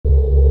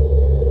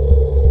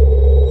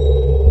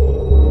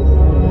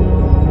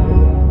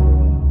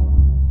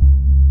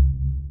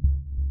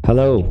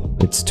Hello,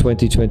 it's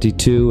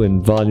 2022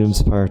 and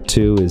Volumes Part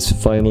 2 is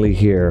finally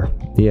here.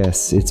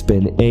 Yes, it's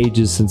been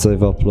ages since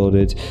I've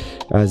uploaded.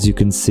 As you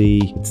can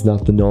see, it's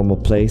not the normal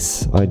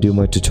place I do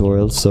my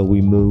tutorials, so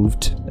we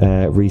moved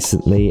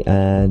recently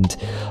and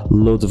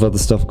loads of other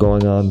stuff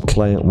going on,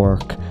 client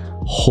work.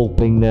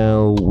 Hoping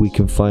now we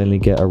can finally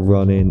get a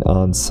run in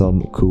on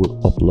some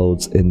cool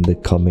uploads in the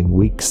coming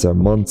weeks or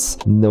months.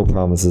 No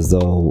promises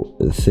though,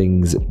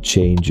 things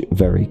change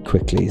very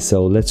quickly.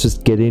 So let's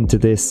just get into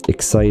this.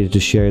 Excited to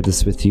share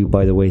this with you.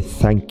 By the way,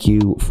 thank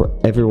you for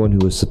everyone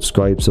who has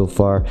subscribed so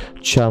far.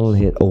 Channel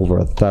hit over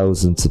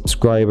 1,000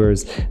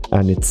 subscribers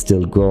and it's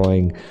still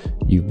growing.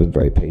 You've been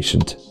very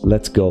patient.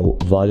 Let's go.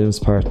 Volumes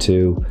Part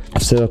 2.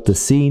 I've set up the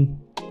scene.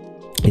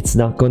 It's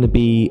not going to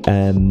be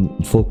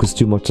focused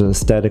too much on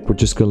aesthetic. We're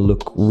just going to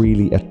look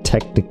really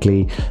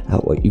technically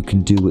at what you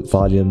can do with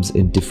volumes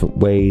in different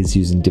ways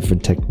using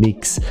different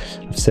techniques.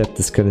 I've set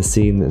this kind of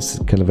scene, this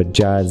kind of a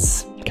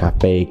jazz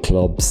cafe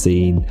club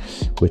scene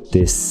with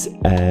this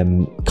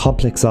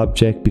complex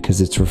object because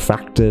it's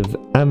refractive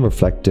and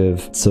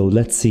reflective. So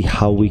let's see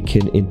how we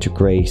can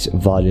integrate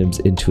volumes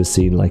into a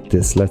scene like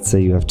this. Let's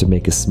say you have to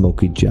make a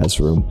smoky jazz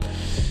room.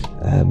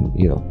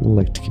 You know, I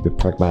like to keep it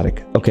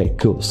pragmatic. Okay,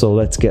 cool. So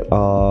let's get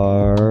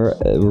our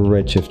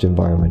Redshift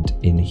environment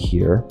in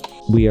here.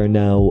 We are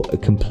now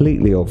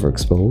completely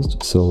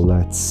overexposed. So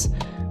let's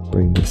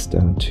bring this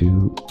down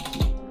to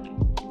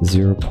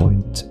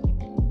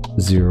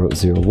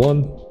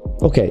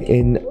 0.001. Okay,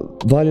 in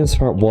Volumes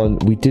Part 1,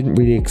 we didn't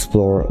really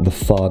explore the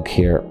fog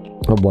here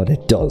and what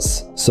it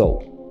does.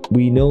 So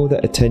we know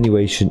that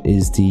attenuation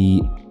is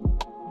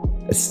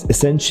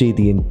essentially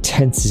the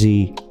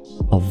intensity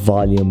of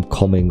volume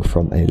coming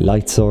from a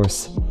light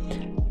source.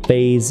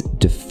 Phase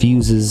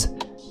diffuses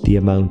the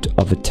amount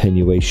of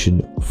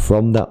attenuation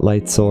from that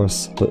light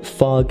source, but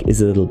fog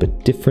is a little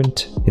bit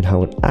different in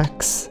how it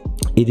acts.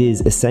 It is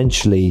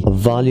essentially a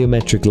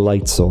volumetric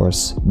light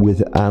source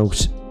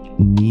without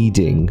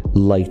needing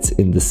lights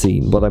in the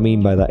scene. What I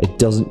mean by that, it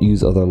doesn't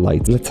use other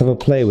lights. Let's have a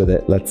play with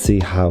it. Let's see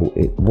how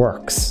it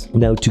works.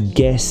 Now, to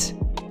get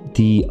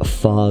the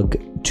fog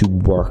to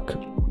work,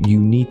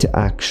 you need to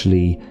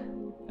actually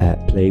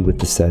play with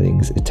the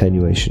settings,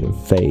 attenuation and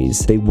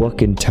phase. They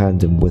work in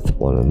tandem with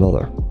one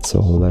another.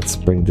 So let's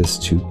bring this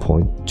to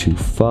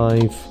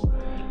 0.25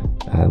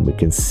 and we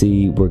can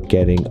see we're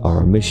getting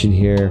our emission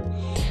here.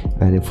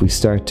 And if we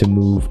start to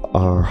move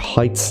our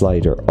height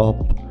slider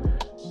up,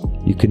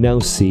 you can now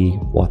see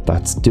what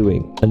that's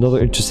doing.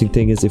 Another interesting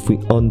thing is if we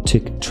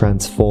untick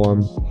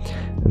transform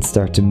and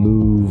start to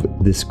move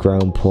this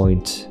ground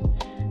point,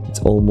 it's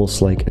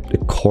almost like the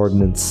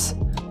coordinates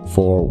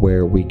for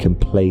where we can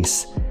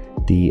place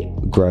the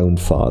ground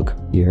fog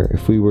here.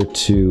 If we were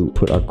to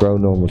put our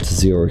ground normal to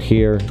 0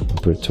 here,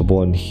 put it to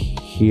 1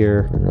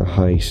 here, and our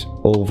height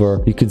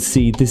over, you can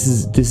see this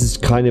is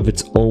kind of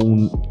its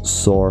own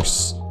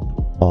source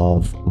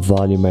of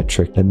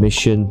volumetric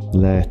emission.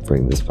 Let's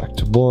bring this back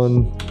to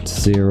 1,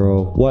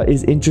 0. What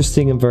is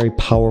interesting and very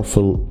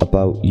powerful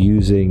about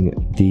using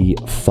the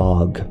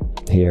fog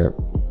here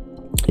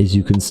is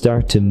you can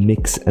start to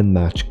mix and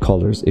match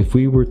colors. If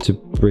we were to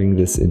bring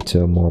this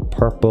into a more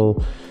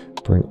purple,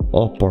 bring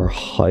up our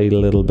height a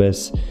little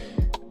bit,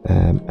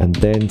 and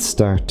then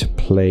start to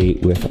play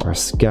with our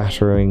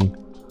scattering,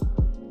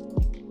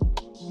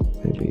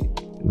 maybe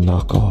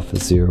knock off a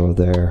 0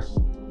 there,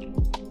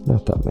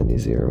 not that many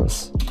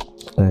zeros.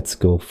 Let's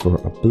go for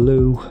a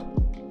blue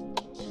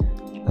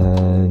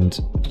and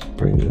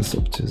bring this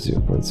up to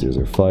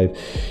 0.005.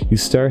 You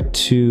start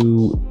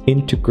to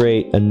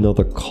integrate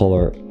another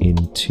color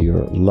into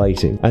your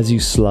lighting. As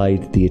you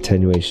slide the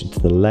attenuation to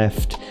the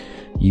left,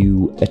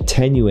 you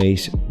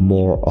attenuate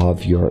more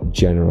of your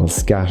general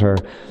scatter.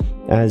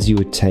 As you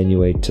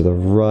attenuate to the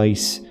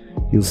right,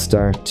 you'll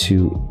start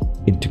to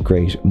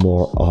integrate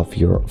more of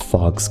your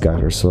fog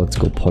scatter. So let's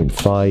go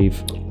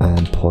 0.5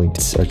 and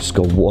just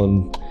go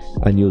 1,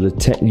 and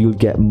you'll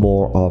get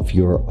more of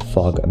your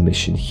fog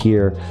emission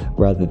here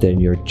rather than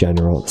your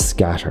general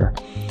scatter.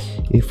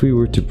 If we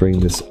were to bring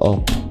this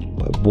up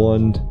by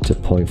 1 to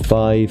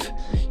 0.5,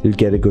 you'll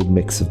get a good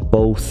mix of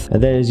both.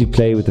 And then as you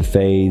play with the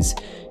phase,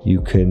 you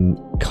can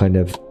kind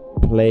of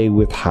play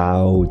with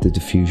how the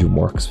diffusion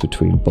works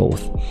between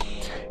both.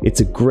 It's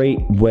a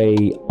great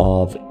way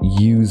of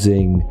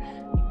using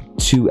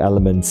two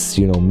elements,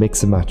 you know,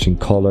 mix and matching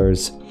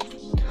colors.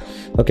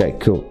 Okay,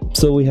 cool.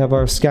 So we have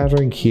our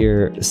scattering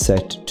here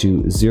set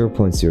to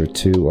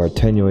 0.02, our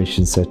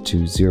attenuation set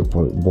to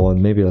 0.1.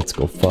 Maybe let's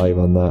go 5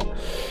 on that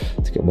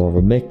to get more of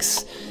a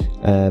mix.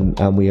 And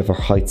we have our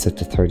height set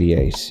to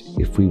 38.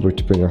 If we were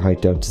to bring our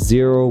height down to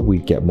 0,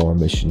 we'd get more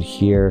emission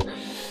here.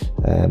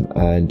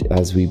 And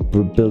as we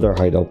build our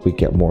height up, we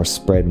get more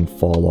spread and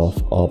fall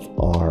off of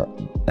our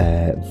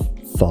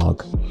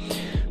fog.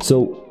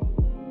 So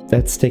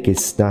let's take a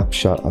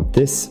snapshot of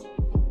this.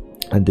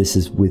 And this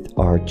is with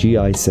our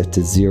GI set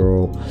to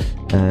 0.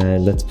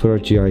 And let's put our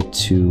GI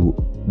to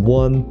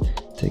 1.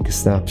 Take a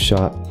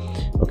snapshot.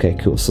 Okay,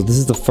 cool. So this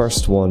is the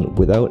first one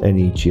without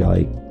any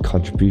GI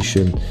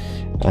contribution.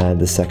 and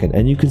the second,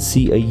 and you can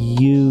see a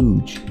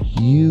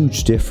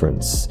huge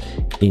difference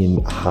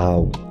in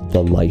how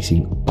the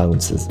lighting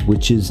bounces,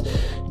 which is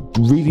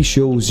really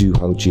shows you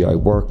how GI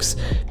works,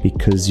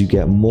 because you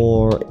get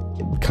more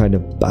kind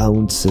of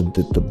bounce, and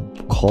the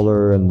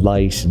color and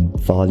light and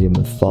volume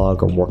and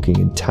fog are working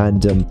in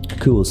tandem.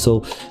 Cool,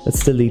 so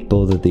let's delete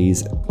both of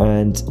these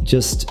and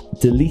just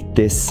delete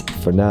this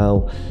for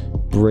now.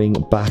 Bring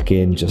back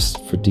in,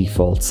 just for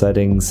default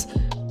settings,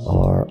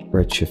 our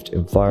Redshift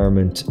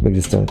environment. Bring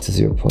this down to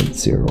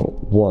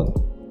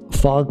 0.01.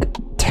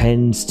 Fog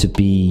tends to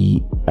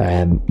be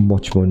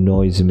much more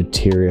noisy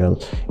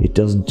material. It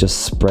doesn't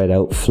just spread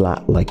out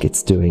flat like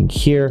it's doing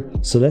here.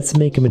 So let's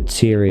make a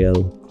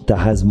material that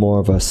has more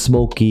of a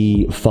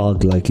smoky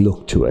fog-like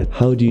look to it.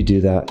 How do you do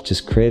that?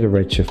 Just create a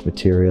Redshift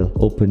material,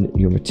 open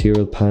your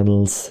material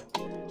panels,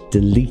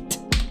 delete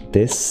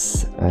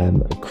this,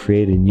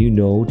 create a new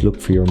node, look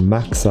for your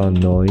max on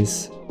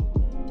noise,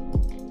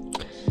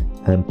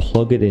 and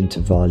plug it into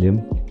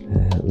volume.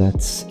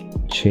 Let's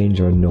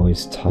change our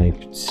noise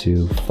type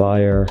to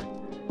fire,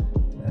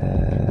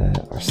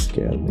 our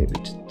scale maybe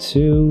to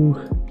 2,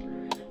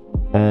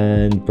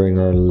 and bring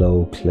our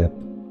low clip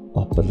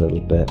up a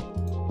little bit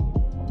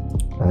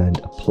and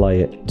apply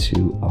it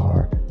to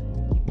our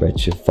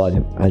Redshift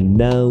volume. And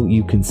now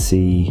you can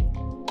see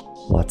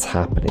what's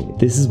happening.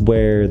 This is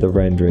where the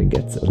rendering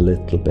gets a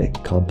little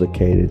bit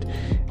complicated,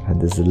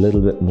 and there's a little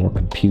bit more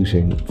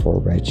computing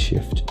for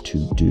Redshift to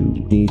do.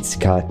 It needs to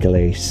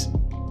calculate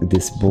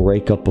this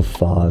breakup of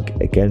fog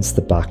against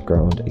the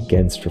background,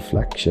 against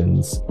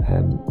reflections.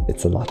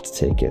 It's a lot to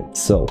take in.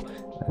 So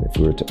if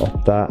we were to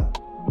up that,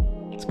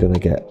 it's going to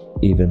get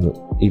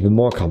even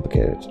more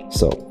complicated.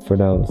 So for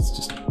now, let's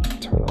just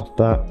turn off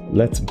that.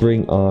 Let's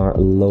bring our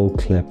low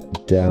clip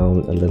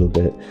down a little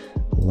bit.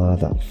 A lot of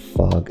that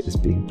fog is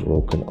being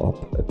broken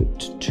up a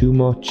bit too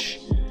much.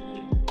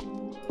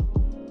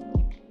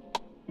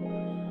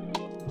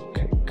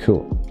 Okay,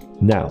 cool.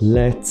 Now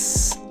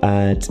let's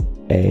add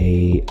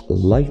a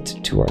light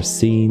to our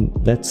scene.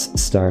 Let's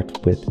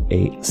start with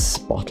a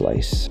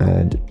spotlight,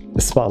 and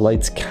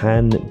spotlights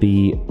can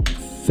be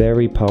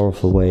very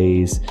powerful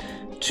ways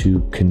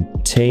to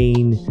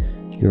contain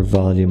your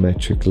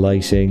volumetric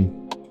lighting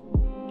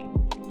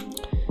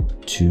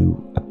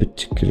to a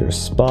particular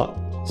spot.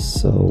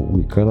 So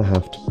we're gonna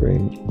have to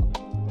bring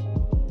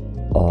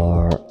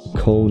our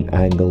cone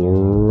angle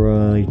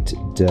right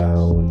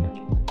down,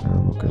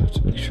 and we're gonna have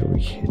to make sure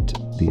we hit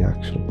the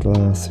actual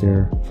glass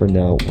here. For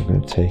now, we're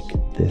gonna take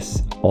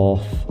this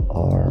off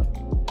our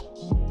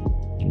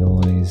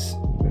noise.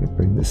 We're gonna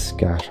bring the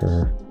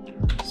scatter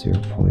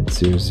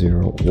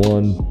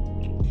 0.001,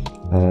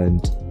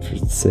 and for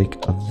the sake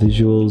of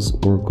visuals,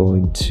 we're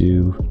going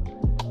to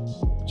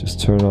just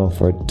turn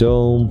off our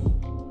dome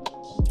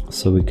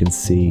so we can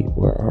see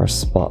where our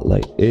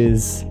spotlight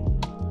is.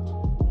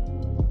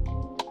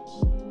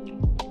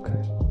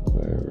 Okay,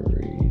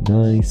 very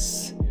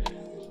nice.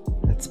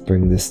 Let's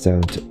bring this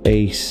down to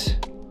 8.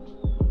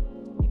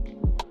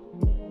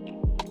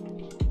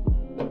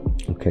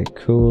 Okay,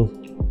 cool.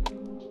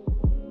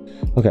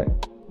 Okay,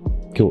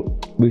 cool.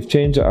 We've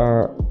changed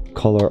our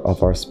color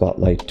of our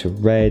spotlight to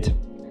red.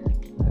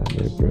 I'm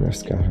going to bring our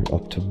scatter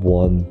up to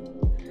 1.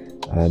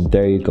 And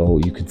there you go.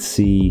 You can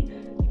see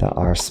that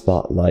our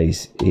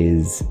spotlight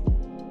has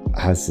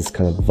this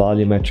kind of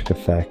volumetric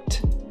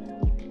effect.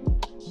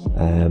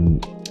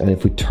 And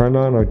if we turn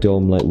on our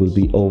dome light, we'll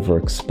be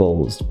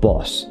overexposed.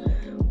 But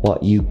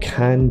what you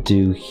can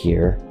do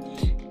here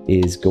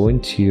is go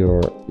into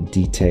your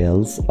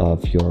details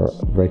of your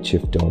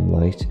Redshift dome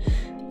light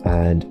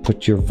and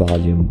put your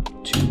volume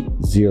to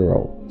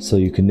 0. So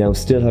you can now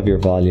still have your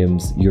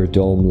volumes, your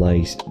dome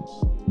light,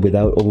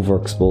 without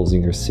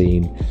overexposing your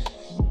scene.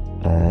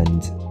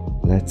 And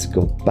let's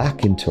go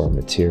back into our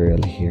material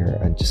here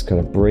and just kind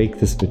of break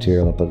this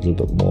material up a little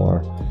bit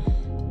more.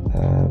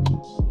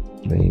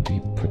 Maybe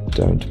put it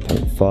down to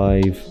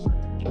 0.5.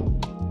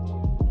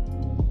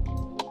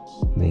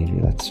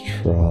 Maybe let's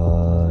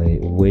try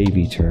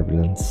wavy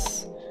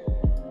turbulence.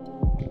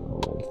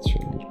 No, let's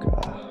try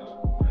Luca.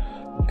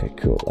 Okay,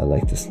 cool. I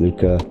like this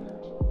Luca.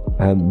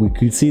 We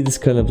could see this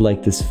kind of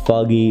like this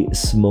foggy,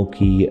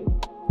 smoky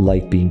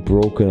light being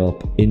broken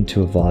up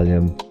into a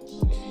volume.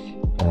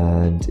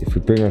 And if we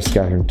bring our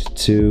scattering to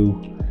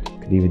 2,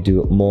 can even do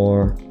it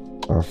more.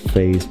 Our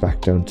phase back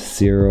down to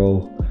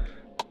 0,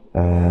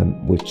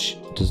 which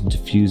doesn't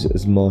diffuse it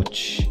as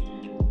much.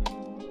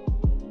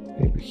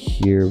 Maybe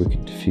here we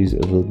can diffuse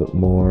it a little bit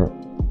more.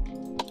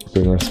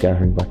 Bring our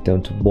scattering back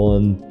down to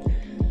 1.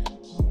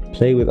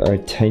 Play with our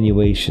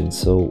attenuation.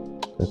 So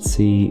let's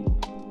see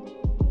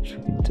if we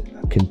can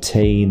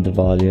contain the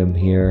volume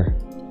here.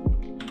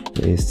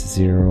 Phase to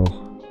 0.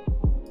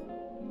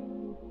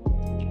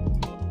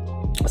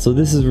 So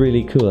this is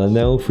really cool. And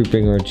now if we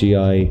bring our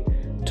GI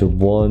to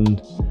 1,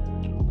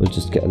 we'll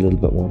just get a little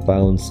bit more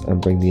bounce and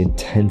bring the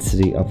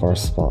intensity of our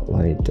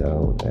spotlight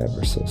down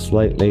ever so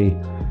slightly.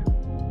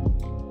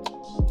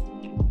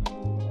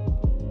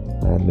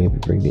 And maybe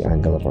bring the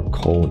angle of our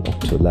cone up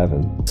to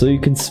 11. So you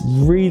can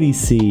really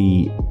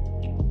see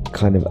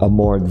kind of a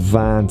more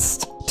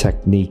advanced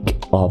technique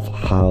of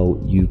how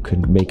you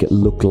can make it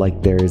look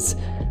like there's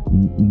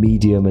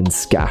medium and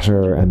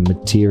scatter and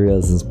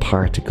materials and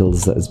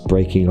particles that is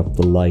breaking up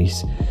the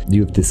light.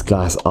 You have this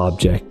glass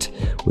object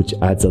which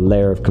adds a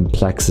layer of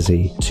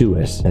complexity to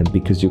it, and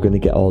because you're going to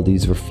get all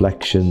these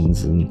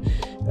reflections and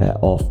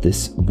off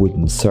this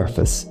wooden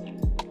surface.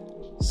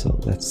 So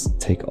let's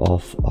take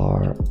off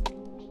our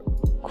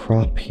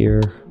crop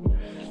here.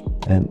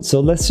 So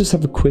let's just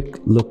have a quick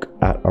look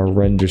at our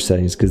render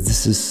settings, because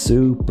this is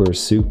super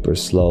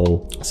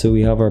slow. So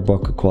we have our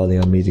bokeh quality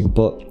on medium,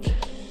 but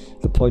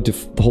the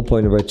whole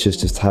point of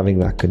Redshift is having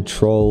that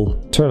control.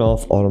 Turn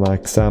off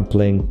automatic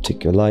sampling,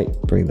 take your light,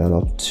 bring that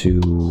up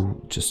to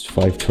just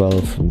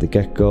 512 from the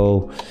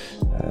get-go.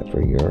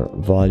 Bring your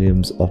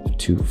volumes up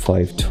to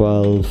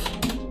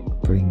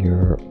 512. Bring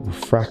your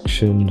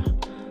refraction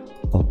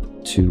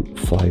up to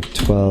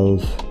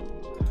 512.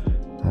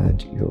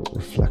 And your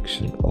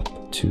reflection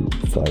up to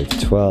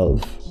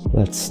 512.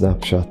 Let's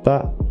snapshot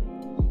that.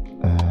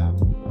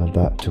 And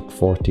that took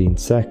 14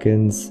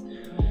 seconds.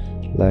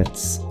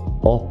 Let's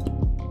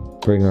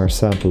bring our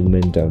sample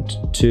min down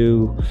to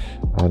 2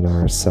 and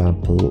our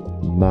sample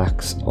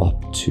max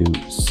up to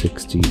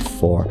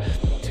 64.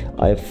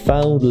 I've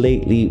found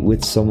lately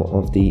with some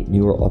of the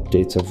newer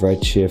updates of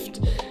Redshift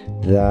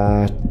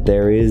that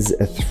there is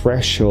a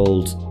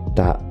threshold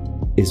that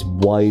is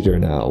wider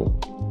now,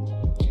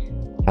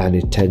 and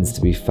it tends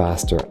to be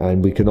faster,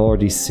 and we can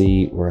already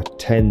see we're at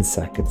 10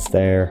 seconds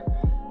there.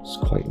 It's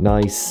quite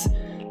nice.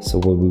 So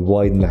when we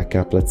widen that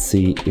gap, let's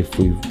see if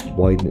we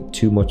widen it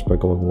too much by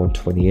going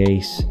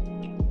 128.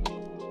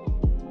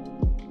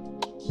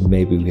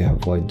 Maybe we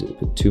have widened it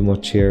a bit too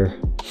much here.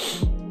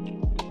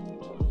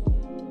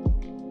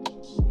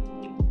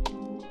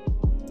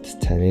 It's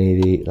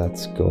 1080.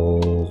 Let's go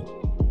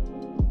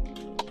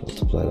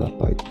multiply that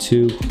by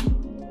 2.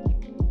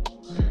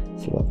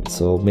 It's 11.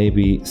 So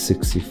maybe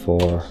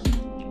 64.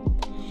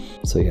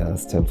 So yeah,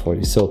 that's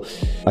 1040. So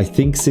I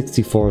think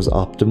 64 is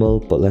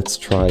optimal, but let's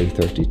try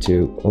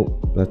 32. Oh,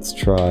 let's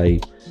try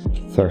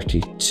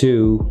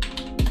 32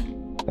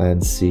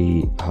 and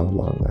see how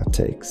long that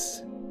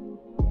takes.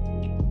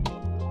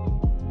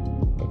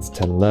 That's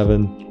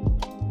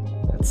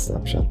 1011. Let's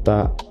snapshot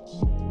that.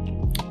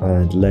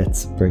 And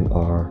let's bring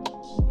our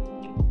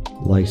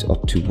light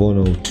up to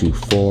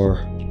 1024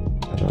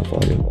 and our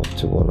volume up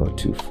to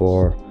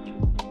 1024.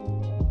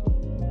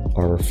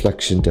 Our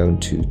reflection down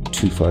to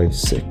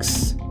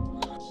 256.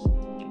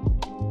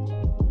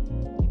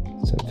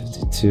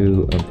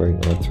 752, and bring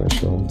our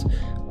threshold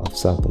of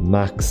sample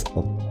max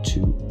up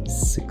to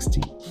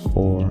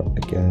 64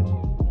 again.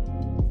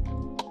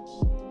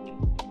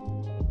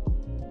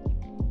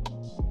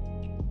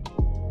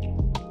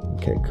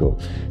 Okay, cool.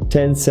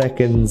 10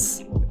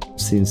 seconds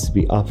seems to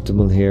be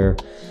optimal here,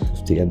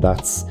 and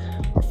that's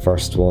our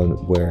first one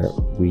where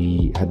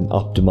we hadn't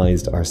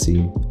optimized our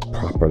scene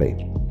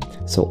properly.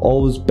 So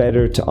always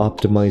better to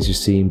optimize your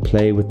scene,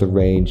 play with the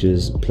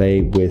ranges,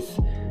 play with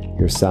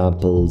your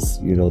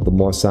samples. You know, the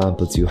more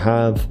samples you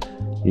have,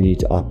 you need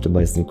to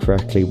optimize them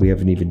correctly. We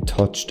haven't even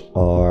touched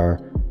our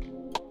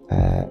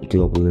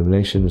global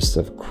illumination. Just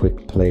have a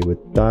quick play with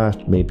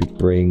that. Maybe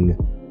bring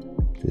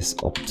this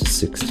up to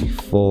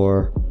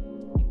 64.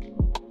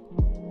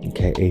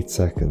 Okay, 8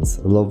 seconds.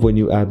 I love when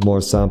you add more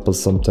samples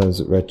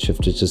sometimes with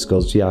Redshift. It just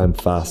goes, yeah, I'm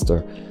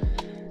faster.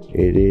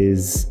 It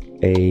is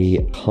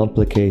a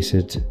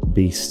complicated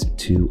beast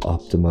to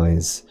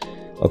optimize.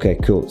 Okay,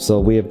 cool. So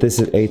we have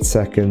this at 8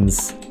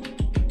 seconds,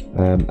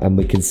 and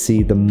we can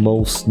see the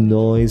most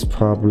noise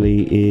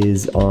probably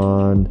is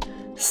on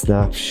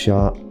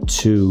snapshot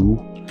 2,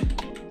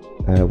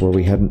 where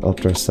we hadn't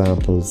upped our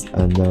samples,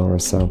 and now our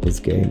samples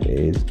gain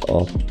is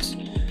upped.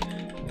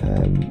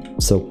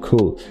 So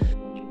cool.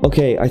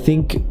 Okay, I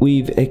think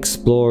we've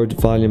explored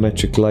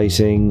volumetric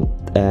lighting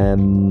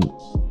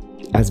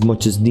as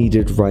much as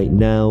needed right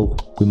now.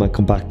 We might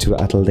come back to it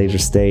at a later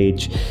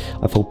stage.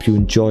 I hope you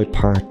enjoyed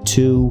part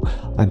 2.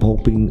 I'm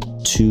hoping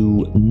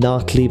to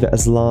not leave it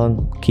as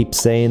long. Keep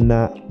saying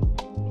that.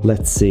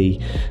 Let's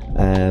see.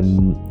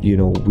 You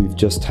know, we've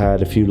just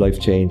had a few life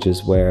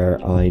changes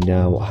where I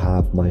now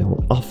have my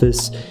own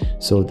office,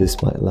 so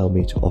this might allow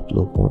me to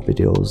upload more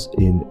videos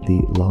in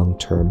the long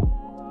term.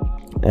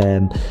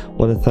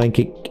 Want to thank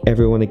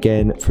everyone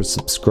again for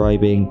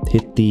subscribing.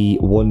 Hit the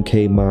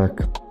 1K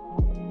mark.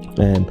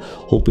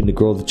 Hoping to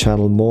grow the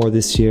channel more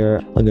this year.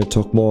 I'm going to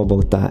talk more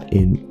about that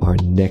in our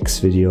next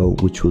video,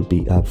 which will be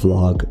a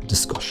vlog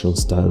discussion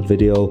style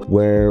video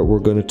where we're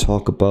going to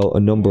talk about a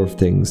number of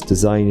things: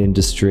 design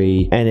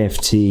industry,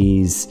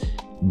 NFTs,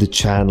 the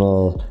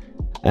channel,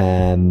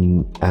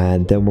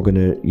 and then we're going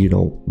to, you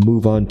know,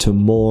 move on to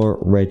more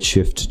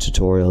Redshift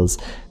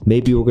tutorials.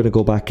 Maybe we're going to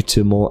go back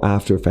to more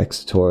After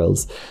Effects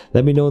tutorials.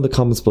 Let me know in the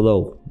comments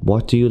below.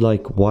 What do you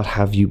like? What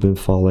have you been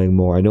following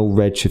more? I know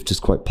Redshift is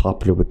quite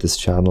popular with this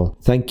channel.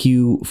 Thank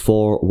you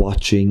for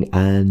watching,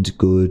 and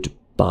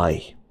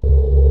goodbye.